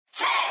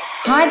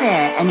Hi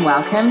there, and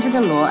welcome to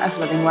the Law of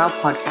Living Well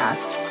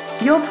podcast,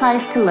 your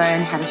place to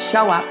learn how to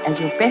show up as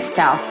your best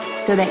self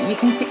so that you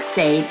can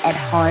succeed at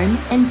home,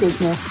 in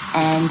business,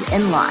 and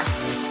in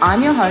life.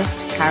 I'm your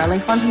host, Carolee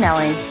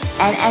Fontanelli,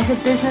 and as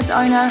a business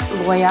owner,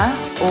 lawyer,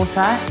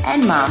 author,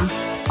 and mum,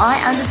 I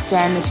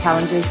understand the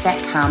challenges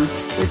that come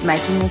with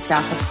making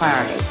yourself a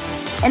priority.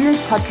 In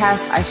this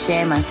podcast, I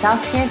share my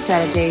self-care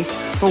strategies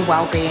for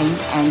well-being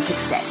and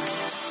success.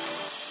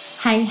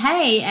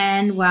 Hey,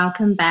 and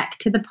welcome back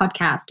to the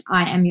podcast.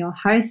 I am your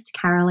host,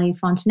 Carolee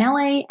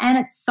Fontanelli, and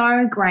it's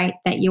so great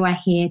that you are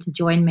here to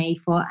join me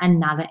for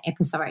another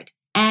episode.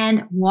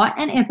 And what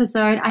an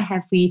episode I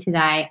have for you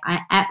today. I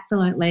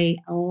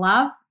absolutely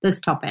love this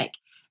topic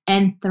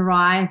and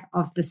thrive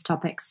of this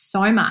topic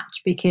so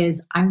much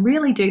because I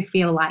really do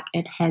feel like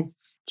it has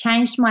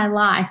changed my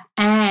life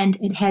and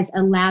it has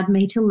allowed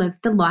me to live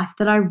the life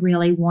that I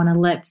really want to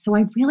live. So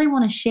I really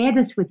want to share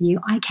this with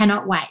you. I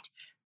cannot wait.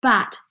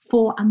 But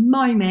for a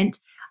moment,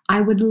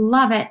 I would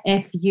love it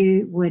if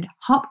you would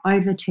hop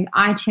over to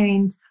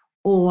iTunes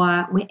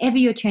or wherever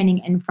you're tuning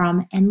in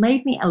from and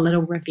leave me a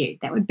little review.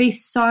 That would be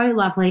so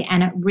lovely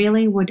and it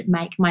really would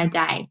make my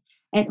day.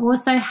 It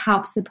also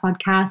helps the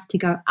podcast to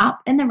go up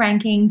in the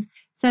rankings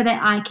so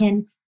that I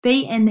can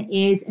be in the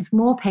ears of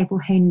more people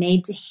who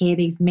need to hear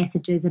these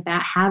messages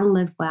about how to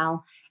live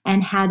well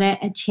and how to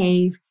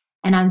achieve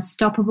an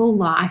unstoppable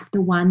life,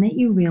 the one that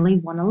you really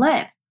want to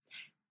live.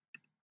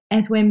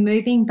 As we're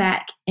moving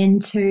back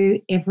into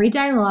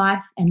everyday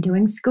life and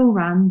doing school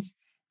runs,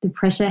 the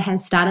pressure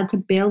has started to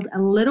build a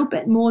little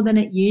bit more than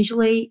it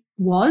usually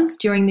was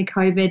during the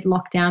COVID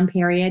lockdown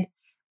period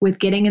with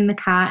getting in the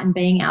car and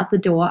being out the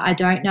door. I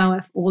don't know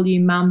if all you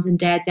mums and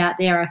dads out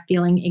there are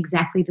feeling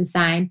exactly the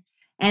same.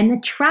 And the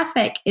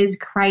traffic is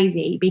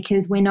crazy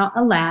because we're not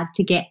allowed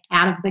to get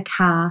out of the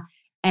car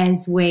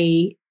as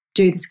we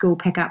do the school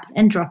pickups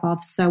and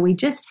drop-offs. So we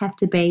just have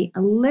to be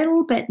a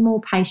little bit more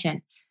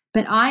patient.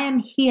 But I am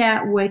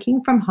here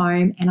working from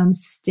home and I'm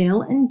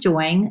still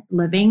enjoying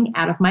living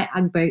out of my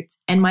Ugg boots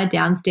and my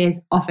downstairs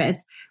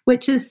office,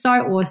 which is so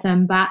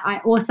awesome. But I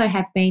also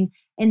have been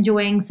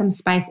enjoying some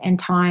space and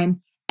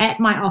time at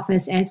my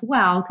office as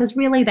well, because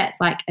really that's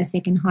like a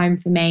second home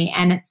for me.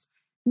 And it's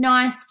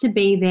nice to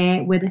be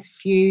there with a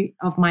few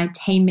of my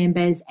team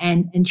members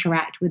and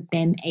interact with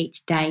them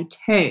each day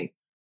too.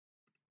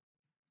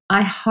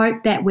 I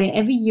hope that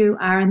wherever you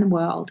are in the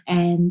world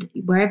and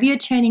wherever you're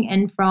tuning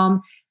in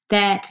from,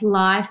 that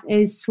life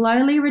is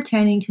slowly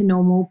returning to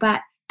normal,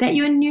 but that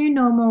your new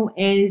normal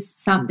is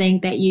something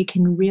that you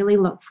can really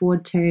look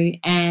forward to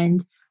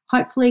and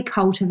hopefully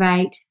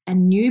cultivate a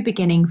new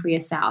beginning for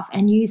yourself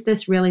and use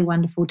this really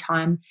wonderful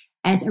time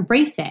as a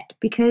reset,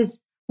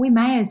 because we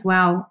may as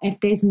well, if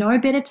there's no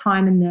better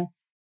time in the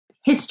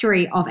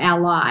history of our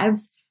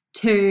lives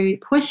to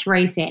push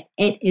reset,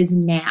 it is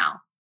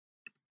now.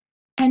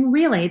 And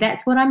really,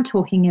 that's what I'm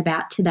talking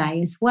about today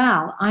as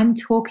well. I'm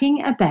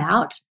talking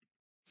about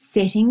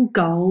setting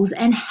goals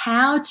and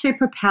how to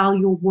propel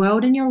your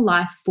world and your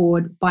life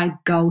forward by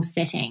goal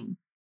setting.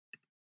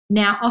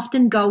 Now,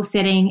 often goal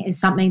setting is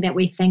something that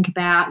we think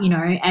about,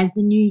 as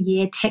the new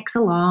year ticks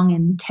along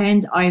and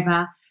turns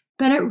over,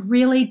 but it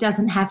really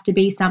doesn't have to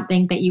be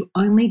something that you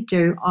only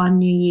do on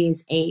New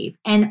Year's Eve.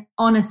 And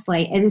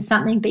honestly, it is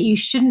something that you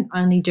shouldn't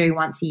only do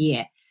once a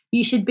year.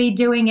 You should be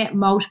doing it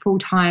multiple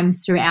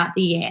times throughout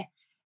the year.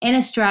 In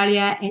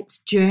Australia,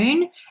 it's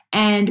June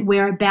and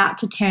we're about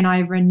to turn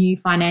over a new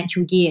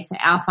financial year. So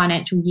our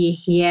financial year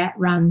here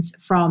runs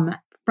from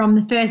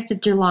the 1st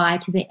of July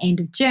to the end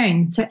of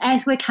June. So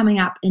as we're coming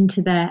up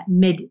into the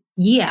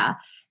mid-year,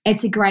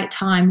 it's a great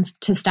time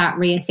to start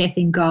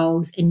reassessing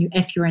goals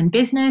if you're in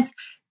business.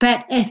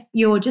 But if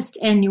you're just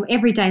in your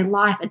everyday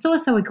life, it's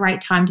also a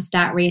great time to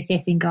start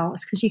reassessing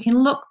goals because you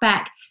can look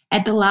back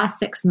at the last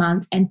 6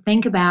 months and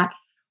think about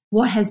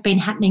what has been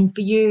happening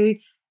for you.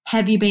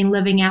 Have you been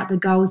living out the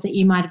goals that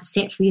you might have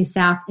set for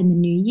yourself in the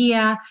new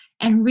year,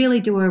 and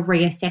really do a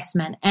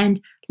reassessment? And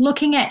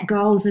looking at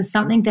goals is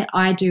something that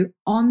I do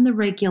on the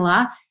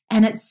regular,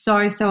 and it's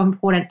so, so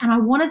important. And I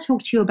want to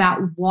talk to you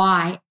about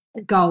why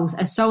goals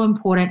are so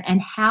important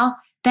and how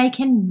they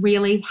can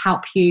really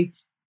help you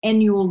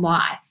in your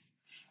life.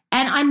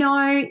 And I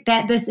know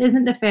that this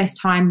isn't the first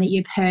time that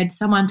you've heard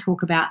someone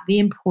talk about the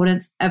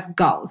importance of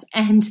goals,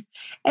 and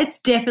it's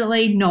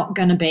definitely not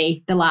going to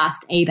be the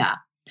last either.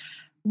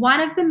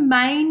 One of the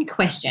main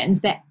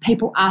questions that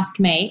people ask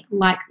me,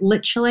 like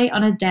literally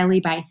on a daily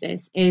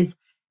basis, is,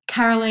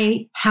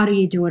 Carolee, how do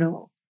you do it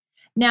all?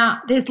 Now,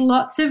 there's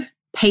lots of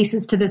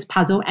pieces to this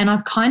puzzle, and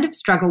I've kind of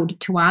struggled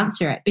to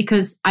answer it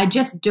because I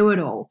just do it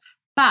all.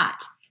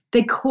 But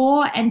the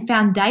core and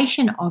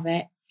foundation of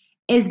it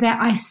is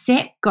that I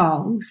set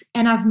goals,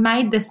 and I've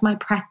made this my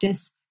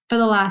practice for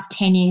the last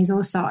 10 years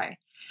or so.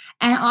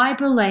 And I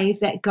believe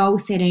that goal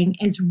setting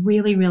is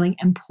really, really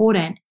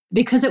important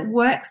because it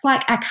works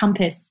like a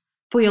compass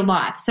for your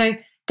life. So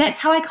that's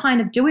how I kind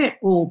of do it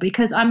all,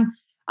 because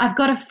I've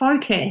got a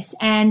focus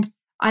and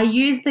I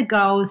use the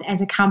goals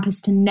as a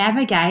compass to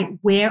navigate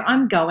where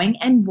I'm going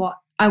and what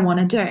I want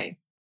to do.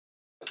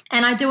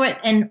 And I do it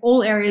in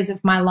all areas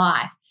of my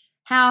life: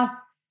 health,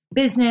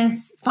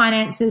 business,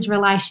 finances,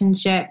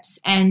 relationships,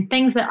 and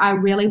things that I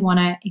really want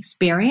to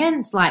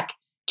experience, like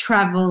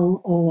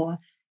travel or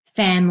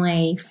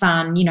family,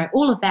 fun,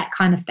 all of that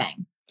kind of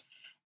thing.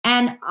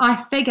 And I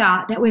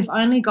figure that we've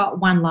only got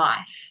one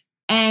life.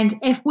 And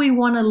if we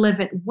want to live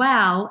it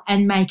well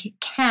and make it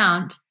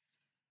count,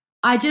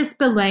 I just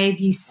believe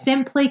you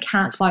simply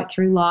can't float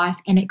through life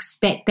and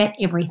expect that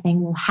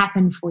everything will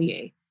happen for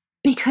you.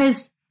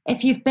 Because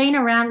if you've been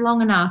around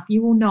long enough,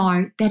 you will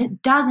know that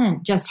it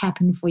doesn't just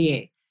happen for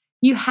you.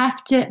 You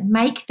have to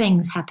make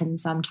things happen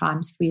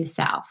sometimes for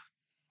yourself.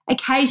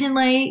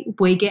 Occasionally,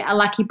 we get a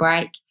lucky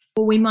break,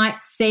 or we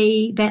might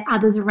see that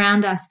others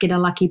around us get a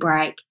lucky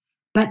break.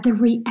 But the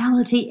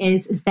reality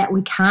is that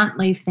we can't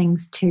leave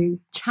things to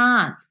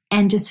chance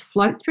and just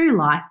float through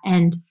life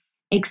and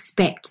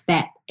expect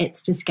that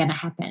it's just going to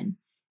happen.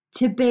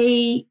 To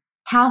be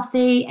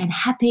healthy and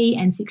happy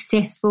and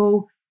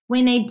successful,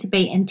 we need to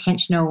be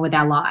intentional with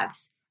our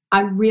lives.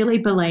 I really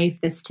believe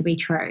this to be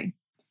true.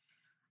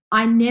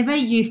 I never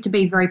used to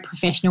be very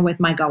professional with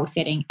my goal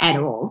setting at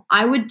all.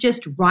 I would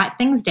just write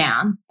things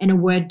down in a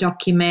Word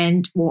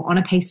document or on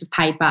a piece of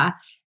paper,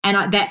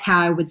 and that's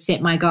how I would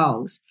set my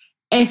goals.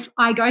 If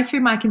I go through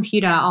my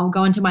computer, I'll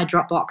go into my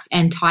Dropbox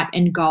and type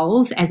in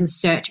goals as a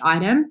search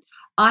item.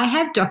 I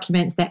have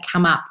documents that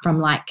come up from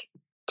like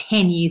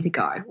 10 years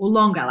ago or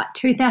longer, like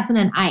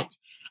 2008.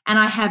 And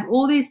I have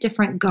all these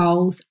different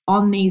goals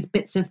on these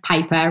bits of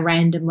paper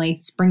randomly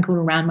sprinkled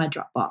around my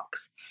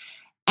Dropbox.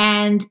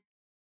 And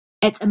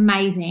it's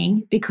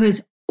amazing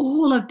because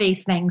all of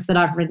these things that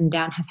I've written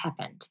down have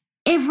happened.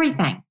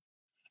 Everything.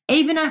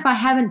 Even if I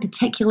haven't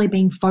particularly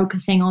been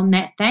focusing on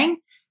that thing,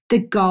 the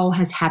goal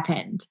has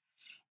happened.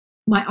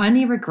 My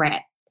only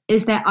regret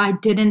is that I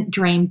didn't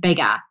dream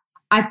bigger.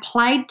 I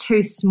played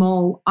too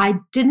small. I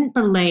didn't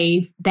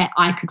believe that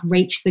I could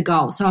reach the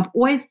goal. So I've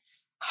always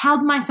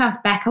held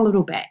myself back a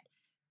little bit.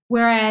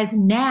 Whereas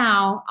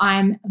now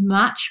I'm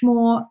much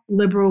more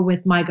liberal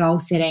with my goal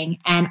setting,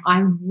 and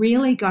I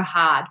really go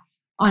hard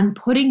on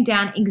putting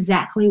down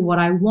exactly what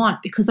I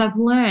want, because I've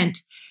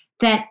learned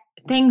that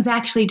things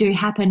actually do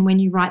happen when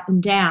you write them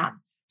down.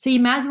 So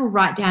you may as well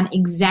write down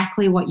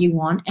exactly what you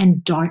want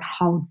and don't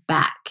hold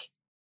back.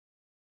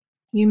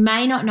 You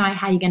may not know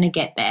how you're going to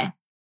get there,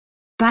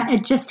 but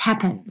it just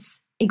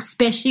happens,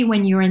 especially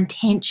when you're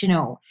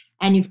intentional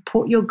and you've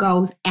put your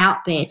goals out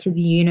there to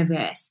the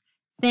universe.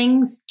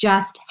 Things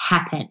just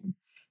happen.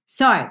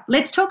 So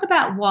let's talk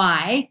about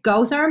why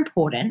goals are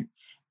important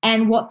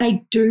and what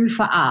they do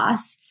for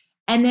us.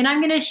 And then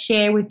I'm going to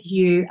share with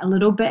you a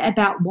little bit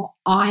about what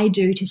I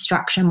do to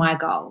structure my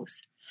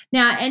goals.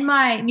 Now, in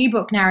my new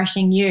book,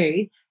 Nourishing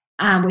You,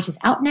 which is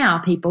out now,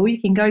 people, you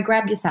can go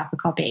grab yourself a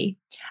copy.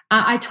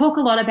 I talk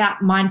a lot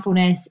about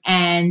mindfulness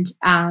and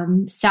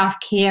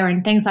self-care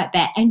and things like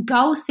that. And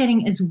goal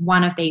setting is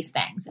one of these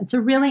things. It's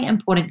a really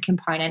important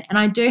component. And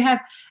I do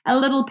have a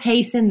little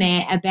piece in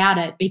there about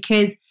it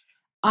because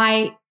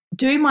I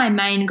do my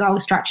main goal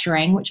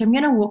structuring, which I'm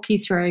going to walk you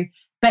through.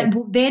 But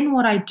then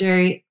what I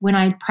do when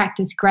I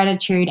practice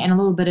gratitude and a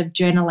little bit of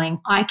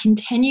journaling, I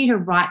continue to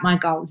write my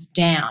goals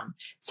down.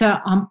 So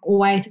I'm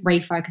always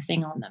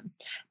refocusing on them.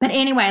 But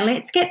anyway,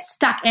 let's get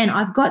stuck in.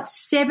 I've got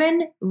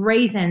 7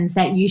 reasons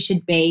that you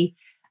should be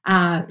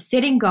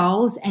setting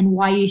goals and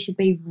why you should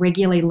be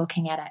regularly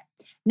looking at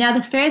it. Now,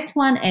 the first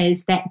one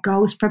is that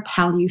goals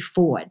propel you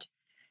forward.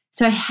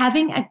 So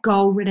having a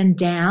goal written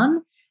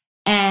down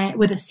and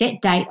with a set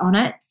date on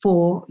it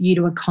for you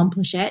to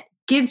accomplish it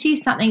gives you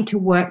something to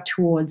work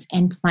towards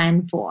and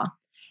plan for.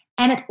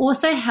 And it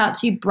also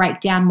helps you break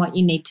down what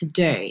you need to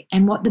do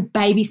and what the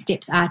baby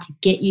steps are to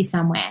get you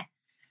somewhere.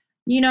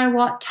 You know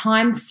what?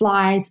 Time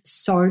flies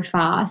so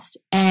fast,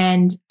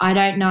 and I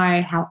don't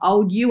know how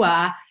old you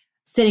are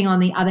sitting on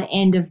the other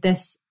end of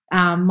this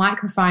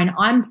microphone.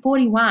 I'm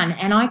 41,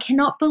 and I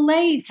cannot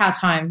believe how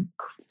time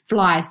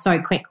flies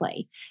so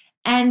quickly.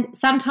 And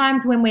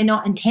sometimes when we're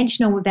not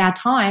intentional with our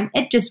time,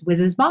 it just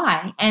whizzes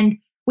by, and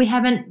we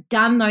haven't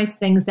done those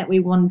things that we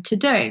wanted to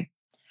do.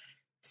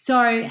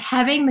 So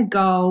having the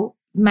goal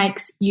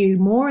makes you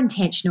more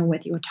intentional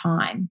with your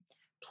time.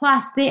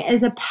 Plus, there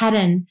is a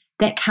pattern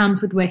that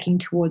comes with working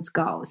towards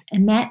goals,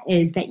 and that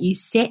is that you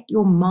set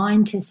your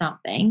mind to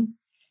something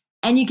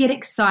and you get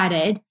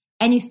excited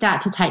and you start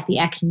to take the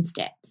action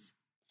steps.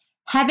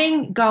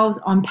 Having goals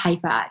on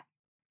paper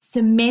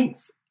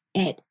cements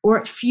it, or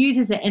it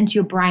fuses it into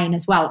your brain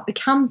as well. It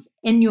becomes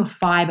in your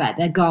fiber,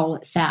 the goal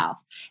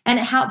itself, and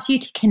it helps you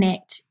to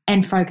connect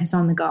and focus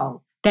on the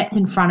goal that's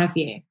in front of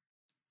you.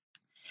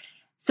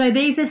 So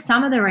these are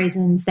some of the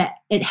reasons that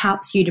it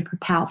helps you to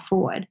propel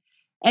forward.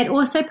 It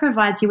also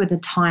provides you with a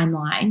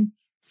timeline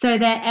so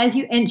that as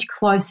you inch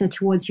closer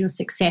towards your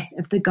success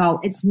of the goal,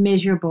 it's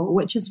measurable,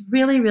 which is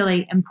really,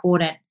 really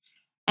important.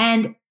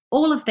 And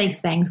all of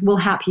these things will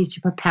help you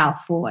to propel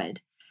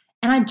forward.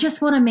 And I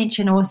just want to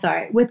mention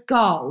also, with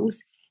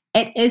goals,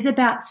 it is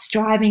about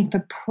striving for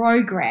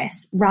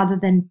progress rather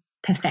than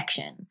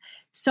perfection.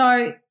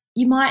 So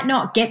you might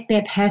not get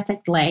there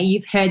perfectly.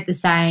 You've heard the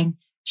saying,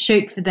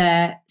 shoot for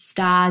the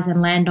stars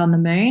and land on the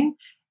moon.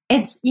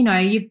 It's,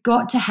 you've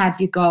got to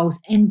have your goals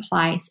in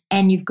place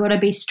and you've got to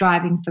be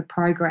striving for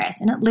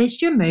progress, and at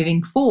least you're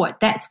moving forward.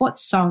 That's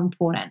what's so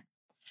important.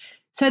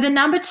 So the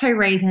number 2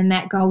 reason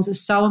that goals are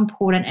so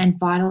important and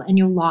vital in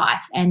your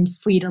life and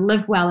for you to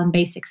live well and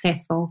be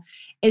successful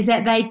is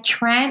that they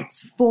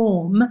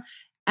transform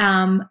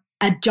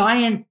a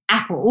giant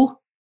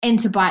apple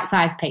into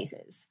bite-sized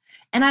pieces.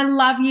 And I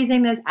love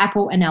using this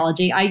apple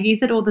analogy. I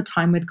use it all the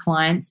time with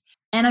clients,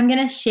 and I'm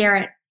going to share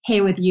it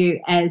here with you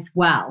as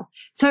well.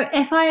 So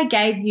if I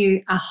gave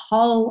you a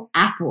whole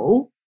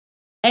apple,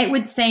 it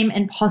would seem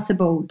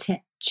impossible to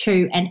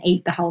chew and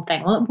eat the whole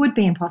thing. Well, it would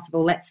be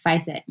impossible, let's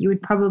face it. You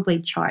would probably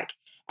choke.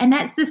 And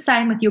that's the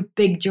same with your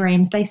big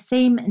dreams. They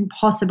seem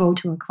impossible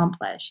to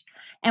accomplish.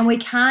 And we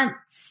can't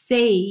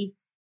see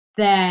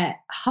the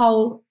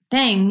whole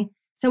thing,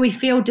 so we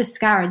feel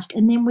discouraged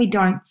and then we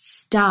don't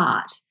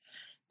start.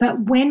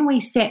 But when we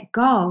set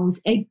goals,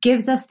 it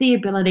gives us the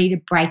ability to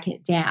break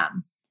it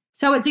down.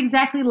 So it's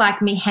exactly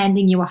like me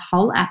handing you a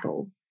whole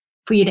apple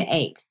for you to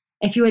eat.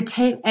 If you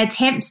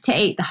attempt to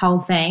eat the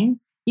whole thing,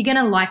 you're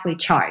going to likely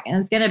choke and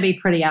it's going to be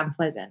pretty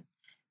unpleasant.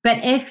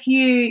 But if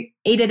you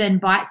eat it in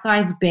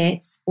bite-sized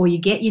bits, or you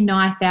get your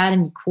knife out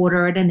and you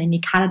quarter it and then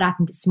you cut it up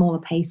into smaller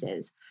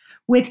pieces,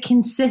 with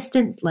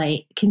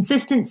consistency,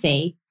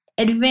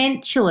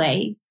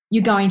 eventually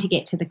you're going to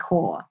get to the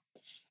core.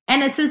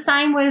 And it's the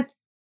same with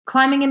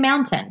climbing a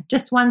mountain,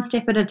 just one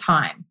step at a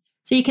time.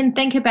 So you can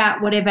think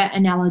about whatever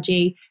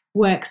analogy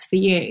works for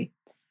you.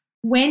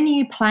 When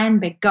you plan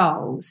big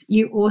goals,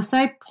 you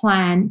also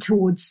plan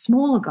towards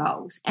smaller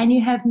goals, and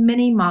you have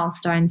mini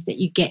milestones that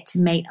you get to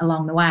meet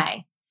along the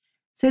way.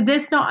 So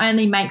this not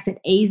only makes it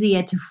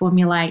easier to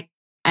formulate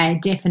a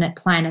definite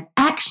plan of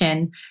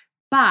action,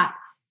 but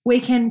we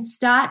can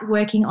start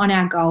working on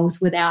our goals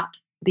without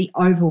the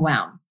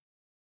overwhelm.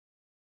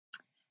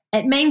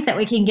 It means that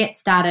we can get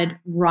started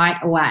right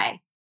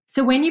away.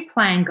 So when you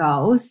plan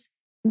goals,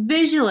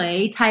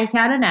 visually take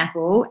out an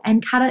apple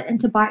and cut it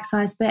into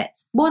bite-sized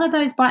bits. What do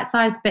those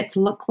bite-sized bits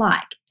look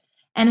like?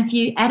 And if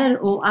you add it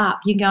all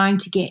up, you're going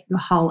to get your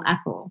whole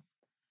apple.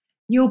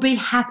 You'll be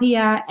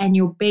happier and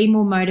you'll be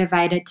more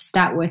motivated to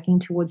start working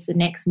towards the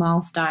next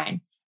milestone.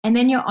 And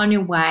then you're on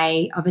your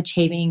way of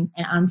achieving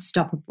an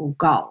unstoppable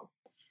goal.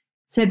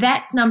 So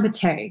that's number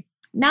 2.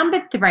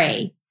 Number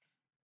 3,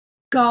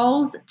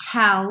 goals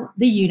tell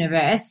the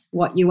universe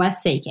what you are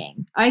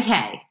seeking.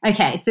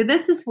 Okay, so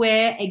this is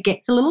where it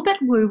gets a little bit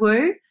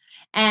woo-woo,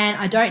 and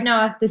I don't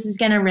know if this is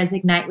going to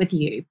resonate with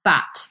you,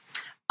 but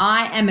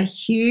I am a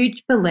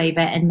huge believer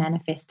in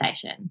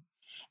manifestation,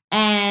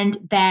 and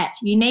that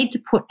you need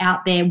to put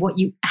out there what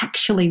you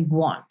actually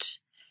want,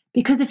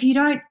 because if you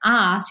don't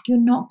ask, you're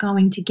not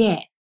going to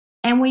get.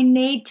 And we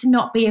need to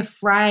not be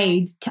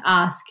afraid to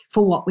ask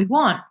for what we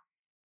want.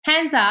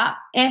 Hands up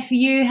if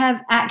you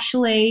have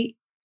actually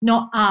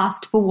not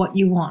asked for what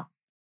you want.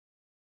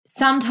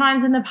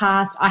 Sometimes in the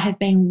past, I have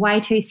been way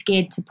too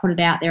scared to put it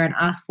out there and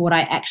ask for what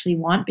I actually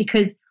want,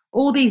 because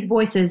all these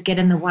voices get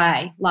in the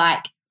way,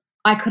 like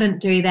I couldn't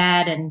do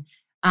that, and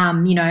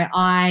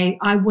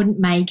I wouldn't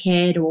make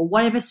it, or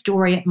whatever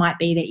story it might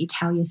be that you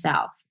tell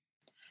yourself.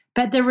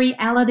 But the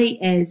reality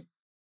is,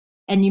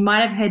 and you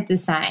might have heard the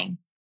saying,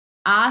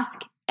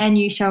 ask and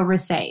you shall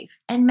receive.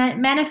 And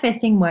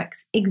manifesting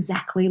works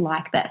exactly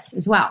like this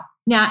as well.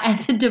 Now,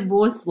 as a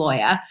divorce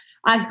lawyer,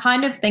 I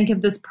kind of think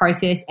of this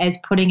process as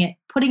putting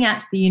out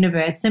to the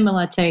universe,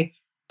 similar to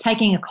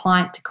taking a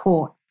client to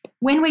court.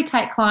 When we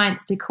take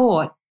clients to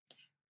court,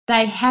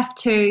 they have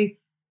to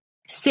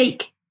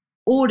seek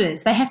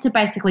orders. They have to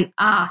basically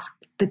ask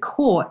the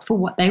court for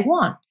what they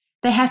want.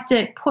 They have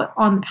to put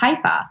on the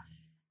paper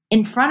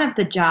in front of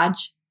the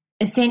judge,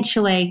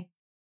 essentially,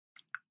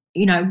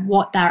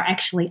 what they're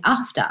actually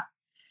after.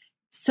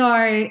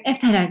 So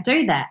if they don't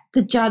do that,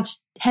 the judge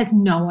has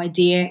no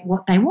idea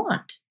what they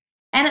want.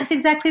 And it's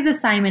exactly the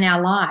same in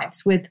our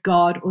lives with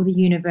God or the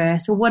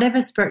universe or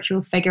whatever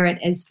spiritual figure it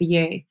is for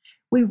you.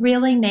 We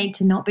really need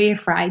to not be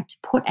afraid to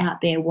put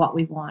out there what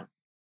we want.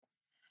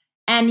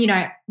 And,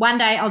 one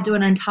day I'll do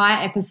an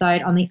entire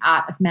episode on the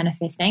art of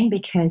manifesting,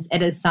 because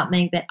it is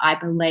something that I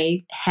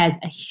believe has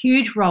a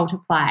huge role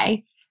to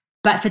play.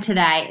 But for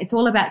today, it's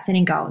all about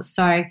setting goals.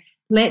 So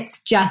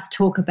let's just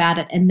talk about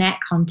it in that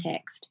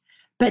context.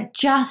 But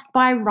just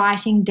by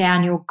writing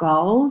down your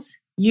goals,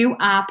 you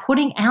are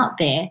putting out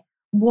there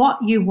what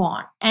you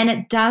want, and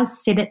it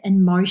does set it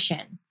in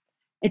motion.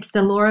 It's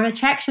the law of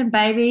attraction,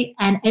 baby,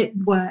 and it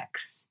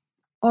works.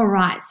 All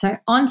right, so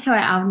on to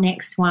our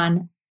next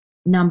one,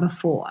 number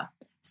 4.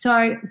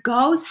 So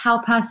goals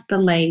help us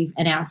believe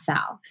in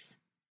ourselves.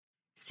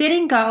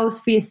 Setting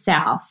goals for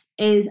yourself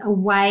is a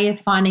way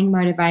of finding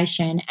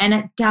motivation, and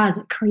it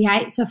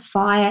creates a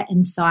fire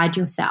inside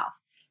yourself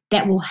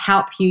that will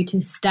help you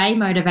to stay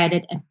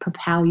motivated and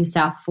propel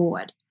yourself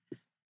forward.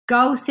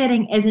 Goal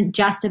setting isn't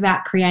just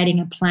about creating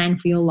a plan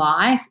for your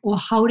life or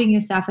holding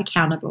yourself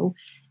accountable.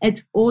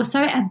 It's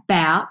also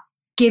about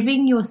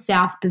giving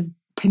yourself the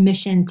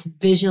permission to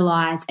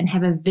visualize and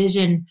have a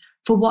vision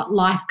for what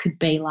life could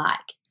be like.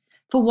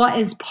 for what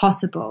is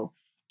possible,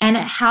 and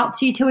it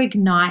helps you to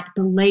ignite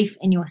belief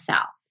in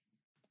yourself,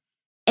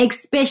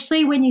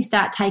 especially when you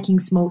start taking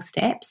small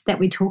steps that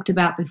we talked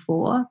about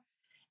before,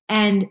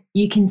 and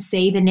you can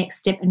see the next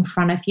step in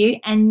front of you,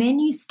 and then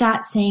you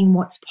start seeing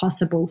what's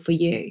possible for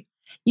you.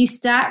 You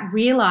start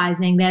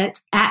realizing that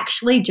it's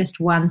actually just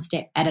one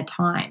step at a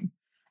time.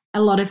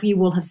 A lot of you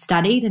will have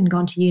studied and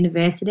gone to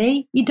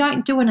university. You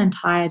don't do an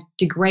entire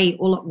degree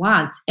all at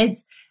once.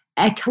 It's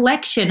a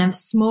collection of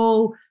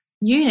small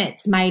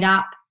units made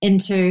up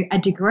into a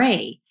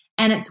degree,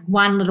 and it's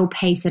one little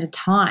piece at a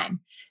time.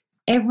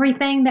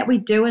 Everything that we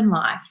do in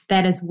life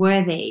that is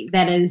worthy,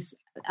 that is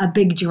a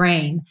big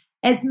dream,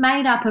 it's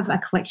made up of a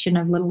collection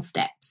of little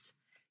steps.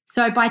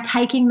 So by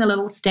taking the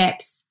little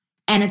steps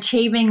and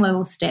achieving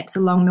little steps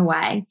along the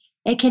way,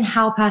 it can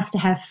help us to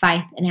have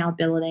faith in our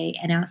ability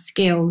and our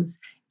skills,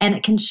 and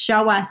it can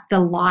show us the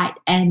light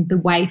and the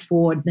way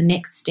forward, the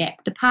next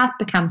step. The path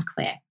becomes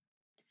clear.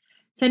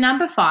 So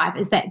number 5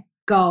 is that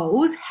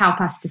goals help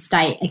us to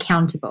stay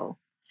accountable.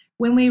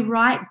 When we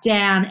write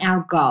down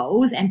our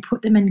goals and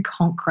put them in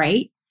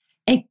concrete,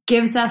 it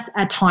gives us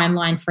a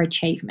timeline for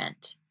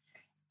achievement.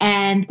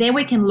 And then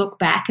we can look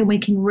back and we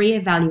can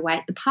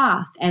reevaluate the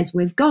path as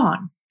we've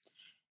gone.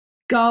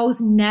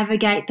 Goals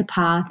navigate the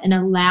path and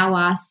allow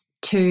us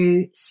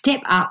to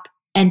step up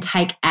and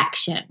take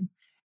action.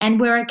 And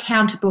we're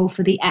accountable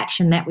for the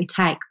action that we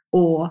take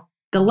or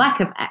the lack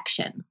of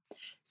action.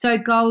 So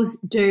goals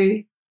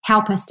do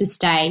help us to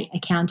stay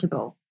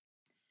accountable.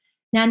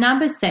 Now,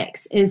 number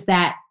 6 is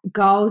that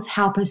goals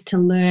help us to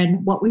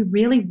learn what we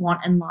really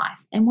want in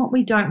life and what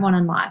we don't want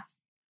in life.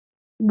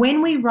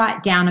 When we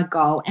write down a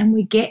goal and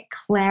we get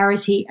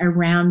clarity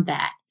around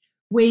that,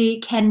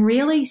 we can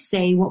really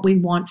see what we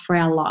want for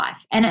our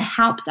life, and it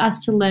helps us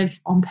to live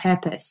on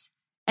purpose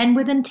and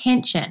with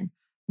intention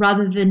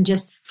rather than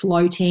just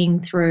floating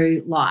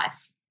through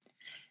life.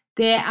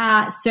 There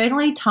are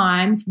certainly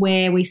times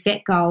where we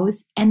set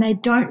goals and they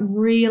don't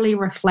really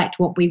reflect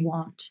what we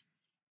want.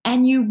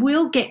 And you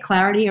will get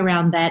clarity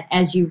around that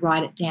as you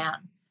write it down.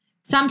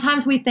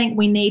 Sometimes we think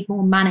we need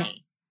more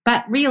money,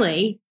 but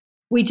really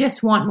we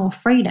just want more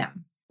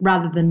freedom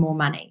rather than more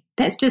money.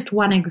 That's just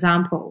one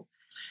example.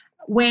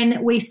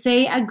 When we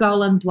see a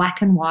goal in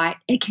black and white,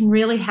 it can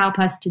really help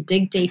us to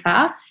dig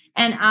deeper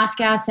and ask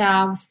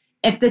ourselves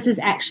if this is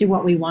actually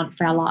what we want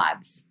for our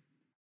lives.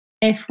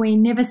 If we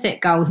never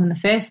set goals in the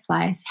first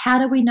place, how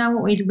do we know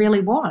what we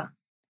really want?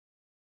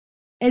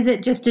 Is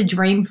it just a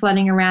dream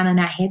floating around in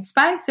our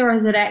headspace, or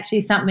is it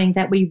actually something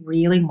that we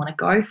really want to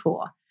go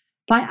for?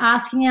 By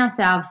asking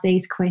ourselves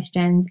these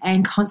questions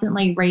and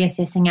constantly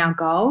reassessing our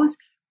goals,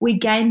 we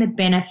gain the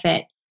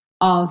benefit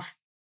of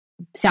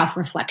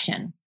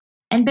self-reflection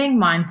and being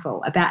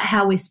mindful about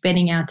how we're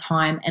spending our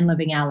time and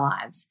living our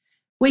lives.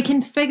 We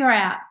can figure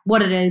out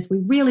what it is we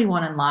really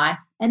want in life,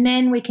 and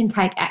then we can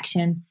take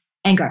action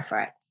and go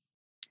for it.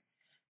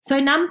 So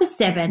number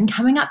 7,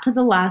 coming up to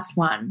the last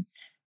one,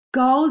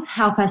 goals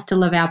help us to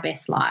live our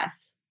best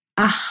lives.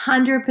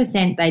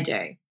 100% they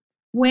do.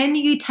 When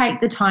you take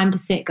the time to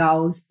set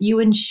goals, you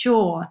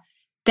ensure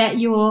that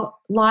your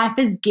life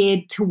is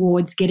geared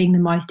towards getting the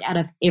most out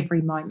of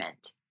every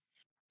moment.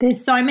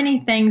 There's so many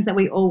things that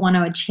we all want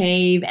to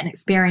achieve and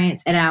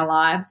experience in our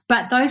lives,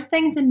 but those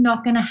things are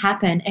not going to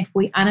happen if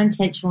we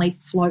unintentionally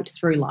float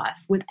through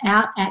life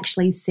without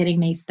actually setting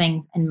these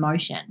things in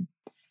motion.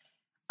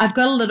 I've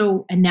got a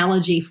little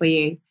analogy for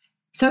you.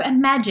 So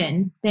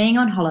imagine being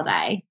on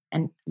holiday,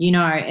 and you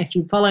know, if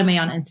you follow me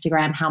on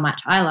Instagram, how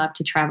much I love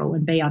to travel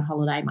and be on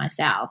holiday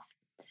myself.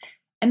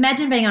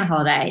 Imagine being on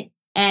holiday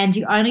and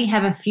you only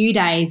have a few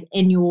days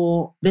in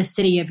the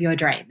city of your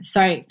dreams.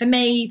 So for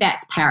me,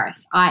 that's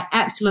Paris. I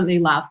absolutely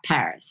love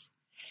Paris.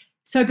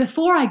 So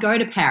before I go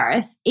to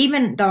Paris,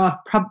 even though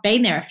I've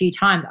been there a few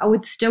times, I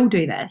would still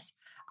do this.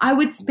 I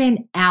would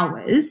spend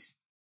hours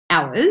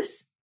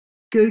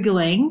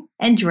Googling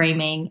and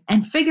dreaming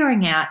and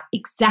figuring out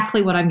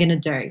exactly what I'm going to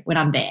do when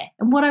I'm there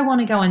and what I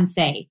want to go and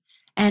see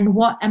and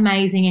what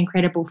amazing,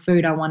 incredible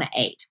food I want to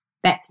eat.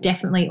 That's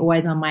definitely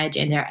always on my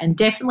agenda and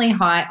definitely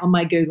high on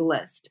my Google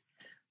list.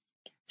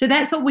 So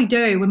that's what we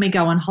do when we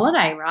go on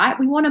holiday, right?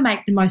 We want to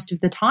make the most of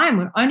the time.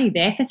 We're only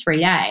there for 3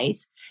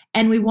 days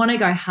and we want to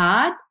go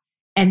hard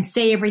and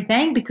see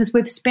everything because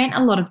we've spent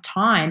a lot of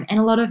time and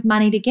a lot of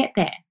money to get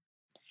there.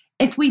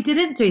 If we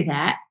didn't do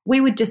that,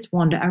 we would just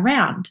wander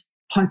around,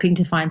 hoping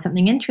to find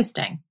something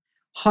interesting,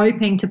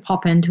 hoping to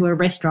pop into a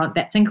restaurant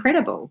that's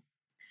incredible.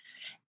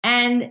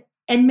 And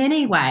in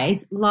many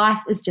ways,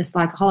 life is just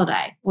like a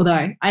holiday,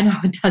 although I know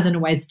it doesn't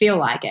always feel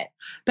like it.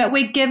 But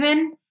we're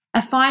given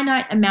a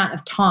finite amount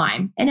of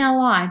time in our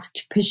lives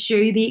to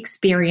pursue the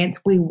experience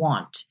we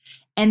want.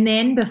 And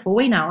then before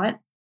we know it,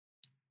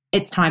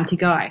 it's time to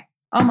go.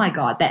 Oh my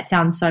God, that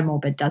sounds so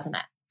morbid, doesn't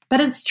it?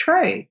 But it's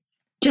true.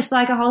 Just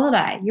like a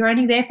holiday, you're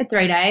only there for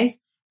 3 days,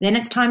 then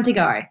it's time to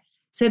go.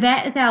 So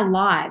that is our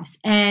lives.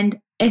 And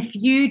if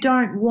you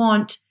don't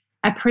want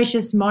a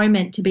precious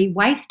moment to be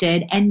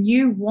wasted and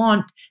you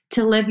want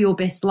to live your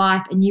best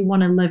life and you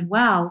want to live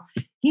well,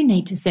 you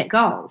need to set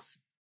goals.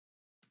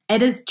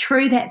 It is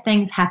true that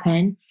things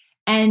happen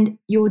And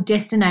your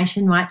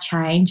destination might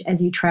change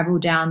as you travel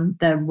down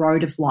the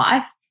road of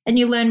life and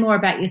you learn more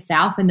about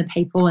yourself and the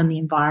people and the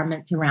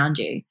environments around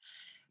you.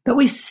 But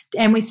we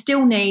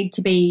still need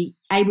to be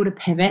able to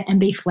pivot and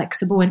be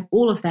flexible and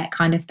all of that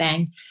kind of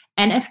thing.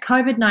 And if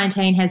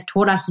COVID-19 has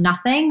taught us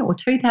nothing, or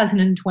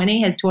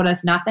 2020 has taught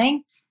us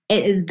nothing,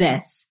 it is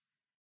this.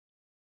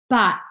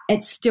 But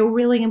it's still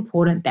really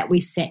important that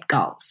we set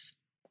goals.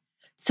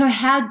 So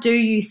how do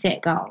you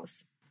set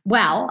goals?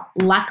 Well,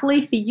 luckily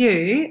for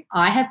you,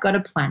 I have got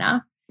a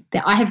planner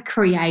that I have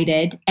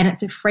created, and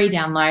it's a free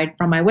download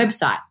from my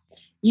website.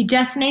 You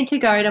just need to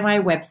go to my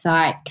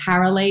website,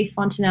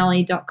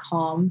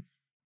 caroleefontanelli.com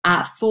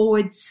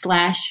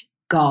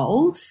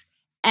 /goals,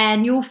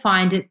 and you'll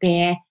find it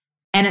there,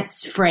 and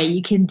it's free.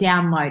 You can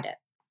download it.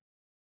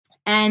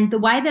 And the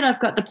way that I've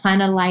got the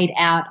planner laid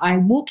out, I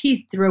walk you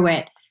through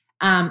it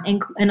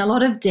in a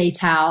lot of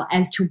detail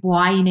as to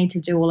why you need to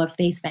do all of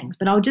these things,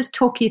 but I'll just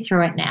talk you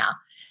through it now.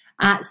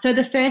 So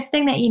the first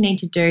thing that you need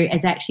to do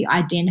is actually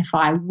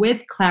identify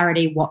with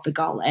clarity what the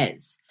goal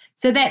is.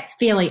 So that's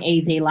fairly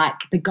easy. Like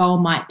the goal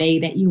might be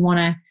that you want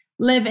to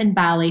live in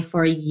Bali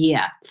for a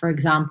year, for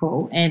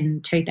example,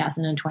 in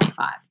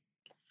 2025.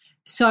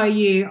 So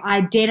you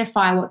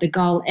identify what the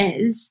goal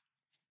is,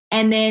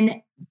 and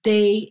then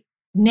the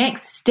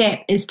next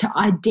step is to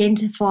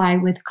identify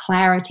with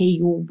clarity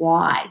your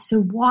why.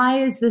 So why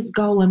is this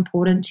goal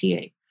important to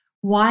you?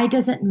 Why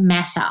does it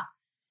matter?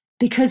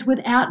 Because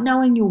without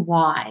knowing your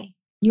why,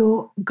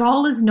 your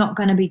goal is not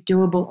going to be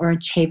doable or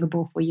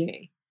achievable for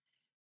you.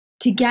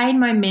 To gain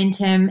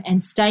momentum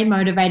and stay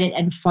motivated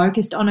and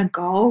focused on a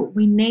goal,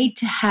 we need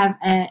to have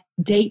a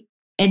deep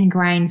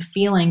ingrained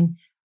feeling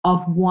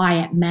of why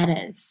it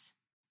matters.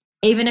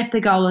 Even if the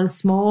goal is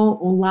small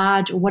or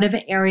large or whatever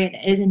area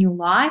it is in your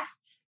life,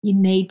 you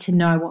need to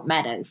know what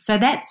matters. So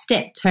that's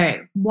step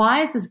 2.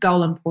 Why is this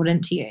goal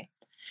important to you?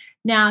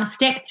 Now,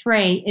 step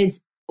 3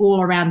 is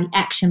all around the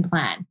action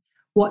plan.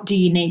 What do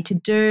you need to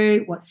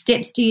do? What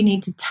steps do you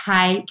need to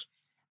take?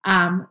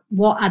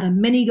 What are the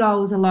mini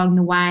goals along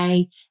the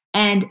way?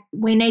 And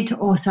we need to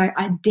also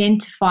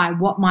identify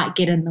what might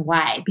get in the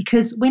way,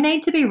 because we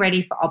need to be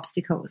ready for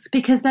obstacles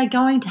because they're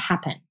going to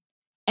happen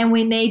and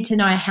we need to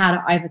know how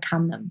to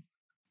overcome them.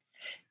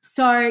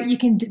 So you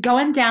can go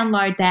and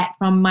download that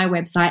from my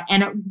website,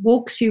 and it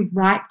walks you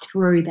right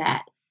through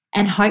that,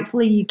 and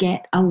hopefully you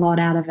get a lot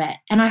out of it.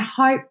 And I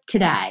hope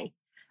today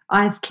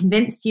I've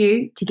convinced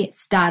you to get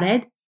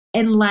started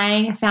in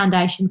laying a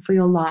foundation for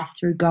your life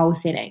through goal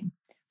setting.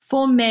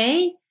 For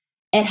me,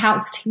 it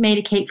helps me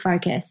to keep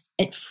focused.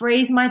 It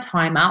frees my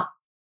time up,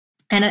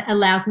 and it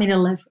allows me to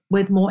live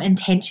with more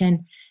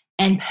intention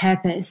and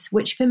purpose,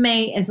 which for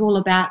me is all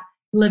about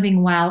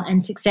living well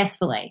and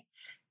successfully.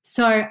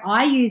 So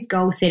I use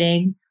goal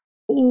setting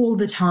all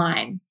the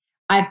time.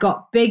 I've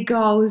got big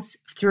goals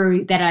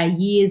through that are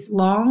years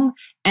long,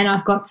 and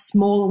I've got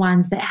smaller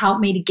ones that help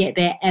me to get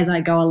there as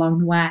I go along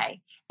the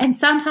way. And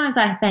sometimes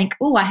I think,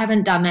 I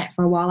haven't done that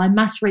for a while. I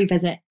must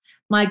revisit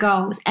my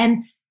goals.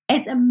 And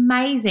it's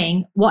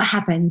amazing what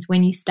happens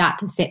when you start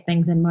to set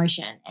things in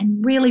motion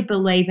and really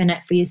believe in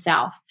it for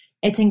yourself.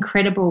 It's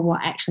incredible what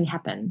actually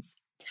happens.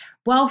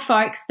 Well,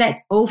 folks,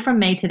 that's all from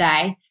me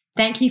today.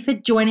 Thank you for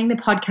joining the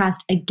podcast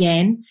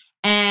again.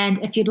 And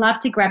if you'd love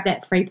to grab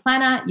that free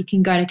planner, you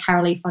can go to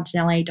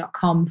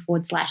caroleefontanelli.com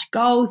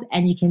 /goals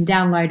and you can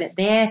download it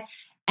there.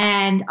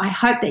 And I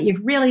hope that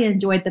you've really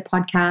enjoyed the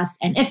podcast.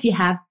 And if you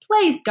have,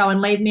 please go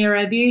and leave me a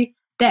review.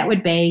 That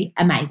would be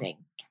amazing.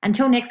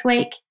 Until next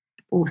week,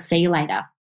 we'll see you later.